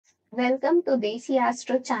Welcome to DESI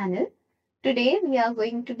ASTRO channel. Today we are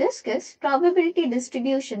going to discuss probability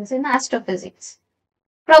distributions in astrophysics.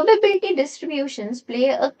 Probability distributions play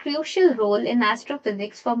a crucial role in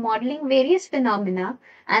astrophysics for modeling various phenomena,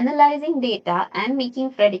 analyzing data, and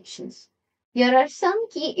making predictions. Here are some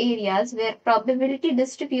key areas where probability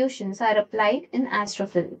distributions are applied in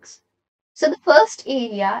astrophysics. So the first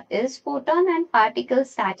area is photon and particle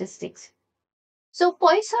statistics. So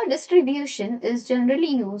Poisson distribution is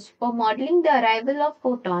generally used for modeling the arrival of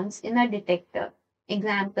photons in a detector.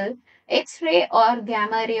 Example, X-ray or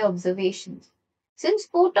gamma ray observations. Since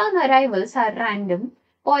photon arrivals are random,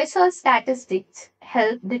 Poisson statistics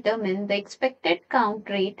help determine the expected count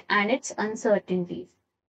rate and its uncertainties.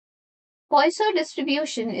 Poisson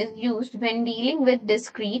distribution is used when dealing with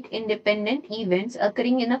discrete independent events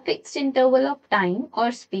occurring in a fixed interval of time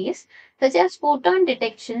or space, such as photon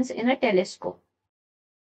detections in a telescope.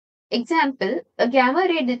 Example, a gamma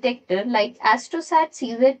ray detector like AstroSat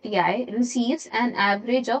CZTI receives an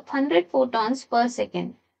average of 100 photons per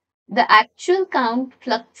second. The actual count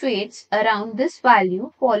fluctuates around this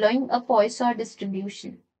value following a Poisson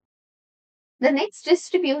distribution. The next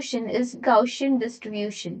distribution is Gaussian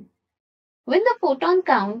distribution. When the photon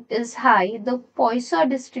count is high, the Poisson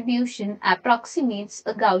distribution approximates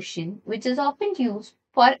a Gaussian, which is often used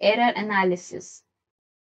for error analysis.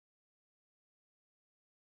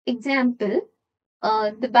 Example,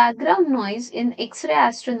 the background noise in X-ray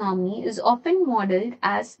astronomy is often modeled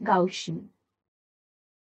as Gaussian.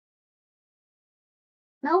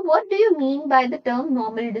 Now, what do you mean by the term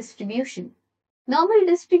normal distribution? Normal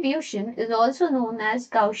distribution is also known as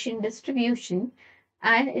Gaussian distribution,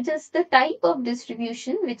 and it is the type of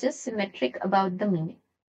distribution which is symmetric about the mean.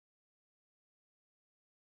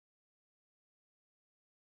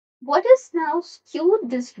 What is now skewed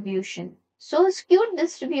distribution? So, skewed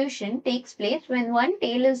distribution takes place when one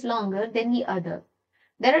tail is longer than the other.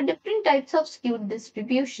 There are different types of skewed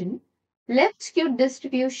distribution. Left skewed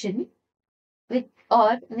distribution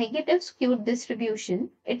or negative skewed distribution.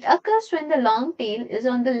 It occurs when the long tail is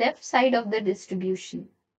on the left side of the distribution.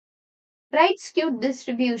 Right skewed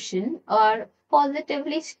distribution or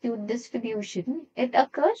positively skewed distribution. It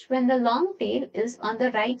occurs when the long tail is on the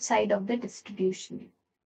right side of the distribution.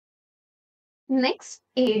 Next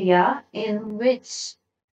area in which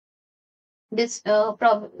this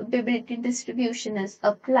probability distribution is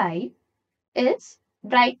applied is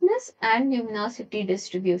brightness and luminosity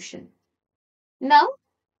distribution. Now,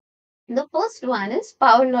 the first one is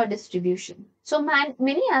power law distribution. So,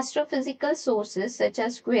 many astrophysical sources such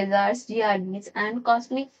as quasars, GRBs, and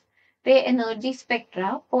cosmic ray energy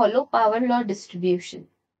spectra follow power law distribution.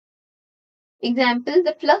 Example,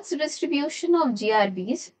 the flux distribution of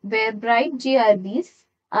GRBs, where bright GRBs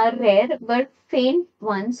are rare but faint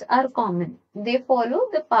ones are common. They follow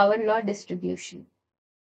the power law distribution.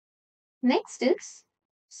 Next is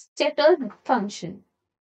scatter function.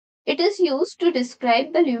 It is used to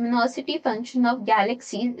describe the luminosity function of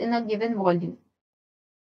galaxies in a given volume.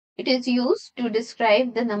 It is used to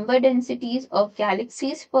describe the number densities of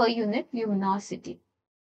galaxies per unit luminosity.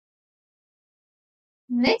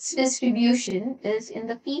 Next distribution is in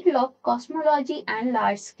the field of cosmology and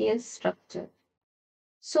large-scale structure.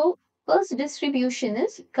 So, first distribution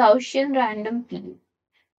is Gaussian random field.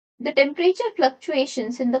 The temperature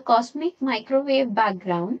fluctuations in the cosmic microwave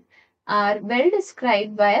background are well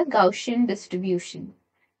described by a Gaussian distribution.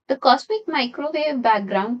 The cosmic microwave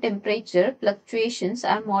background temperature fluctuations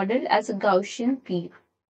are modeled as a Gaussian field.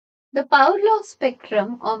 The power law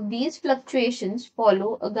spectrum of these fluctuations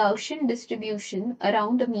follow a Gaussian distribution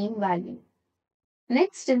around a mean value.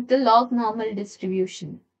 Next is the log normal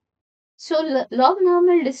distribution. So, log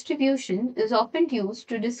normal distribution is often used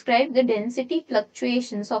to describe the density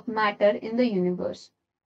fluctuations of matter in the universe.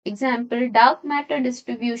 Example, dark matter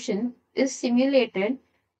distribution is simulated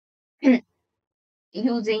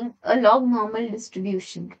using a log normal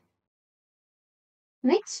distribution.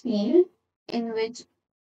 Next field in which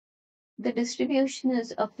the distribution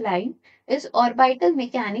is applied is orbital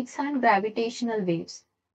mechanics and gravitational waves.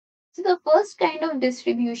 So the first kind of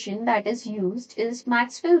distribution that is used is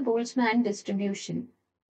Maxwell-Boltzmann distribution.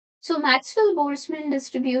 So Maxwell-Boltzmann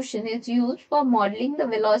distribution is used for modeling the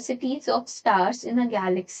velocities of stars in a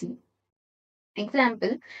galaxy.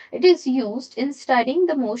 Example, it is used in studying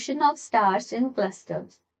the motion of stars in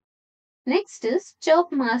clusters. Next is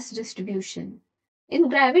chirp mass distribution. In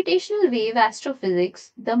gravitational wave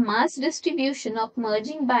astrophysics, the mass distribution of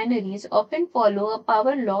merging binaries often follow a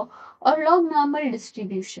power law or log normal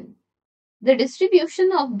distribution. The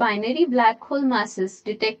distribution of binary black hole masses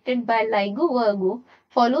detected by LIGO Virgo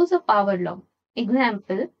follows a power law.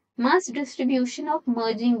 Example, mass distribution of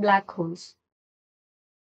merging black holes.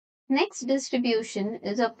 Next distribution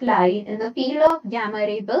is applied in the field of gamma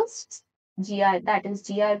ray bursts, that is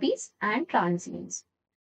GRBs, and transients.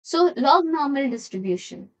 So, log normal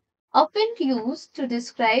distribution, often used to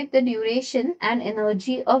describe the duration and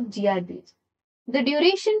energy of GRBs. The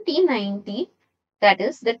duration T90, that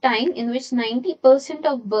is the time in which 90%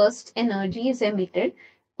 of burst energy is emitted,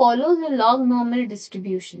 follows a log normal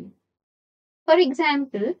distribution. For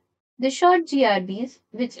example, the short GRBs,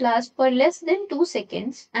 which last for less than 2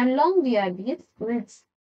 seconds, and long GRBs, which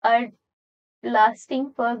are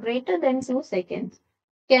lasting for greater than 2 seconds,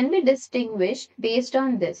 can be distinguished based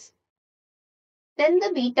on this. Then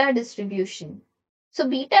the beta distribution. So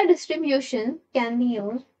beta distribution can be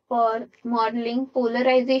used for modeling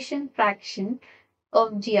polarization fraction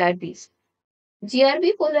of GRBs.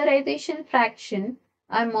 GRB polarization fraction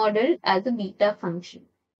are modeled as a beta function.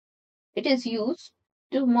 It is used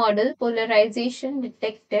to model polarization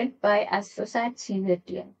detected by AstroSat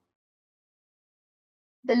CZTI.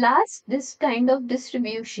 The last this kind of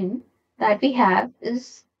distribution that we have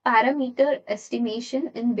is parameter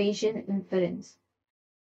estimation in Bayesian inference.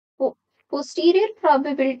 Posterior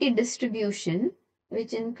probability distribution,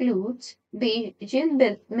 which includes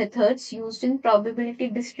Bayesian methods used in probability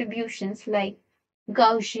distributions like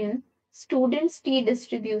Gaussian, Student's T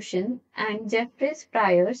distribution, and Jeffreys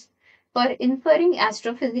priors for inferring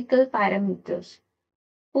astrophysical parameters.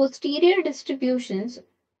 Posterior distributions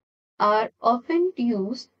are often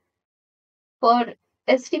used for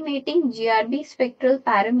estimating GRB spectral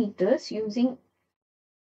parameters using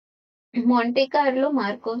Monte Carlo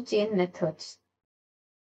Markov chain methods.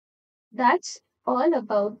 That's all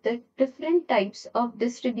about the different types of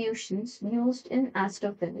distributions used in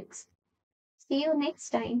astrophysics. See you next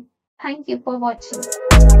time. Thank you for watching.